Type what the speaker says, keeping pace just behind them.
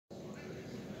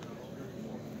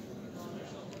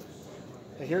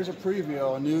Here's a preview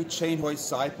of a new chain hoist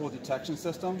side pull detection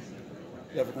system.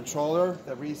 You have a controller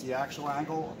that reads the actual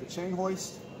angle of the chain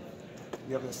hoist.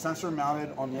 You have a sensor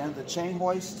mounted on the end of the chain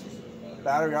hoist,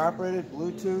 battery operated,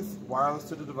 Bluetooth, wireless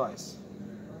to the device.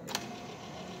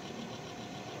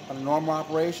 Under normal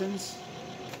operations,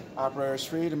 operator is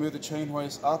free to move the chain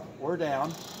hoist up or down,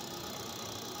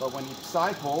 but when he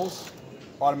side pulls,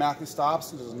 automatically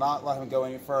stops and does not let him go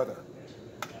any further.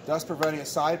 Thus preventing a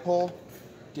side pull,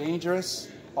 dangerous,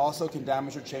 also can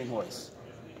damage your chain hoist.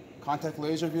 Contact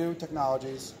Laser View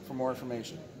Technologies for more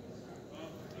information.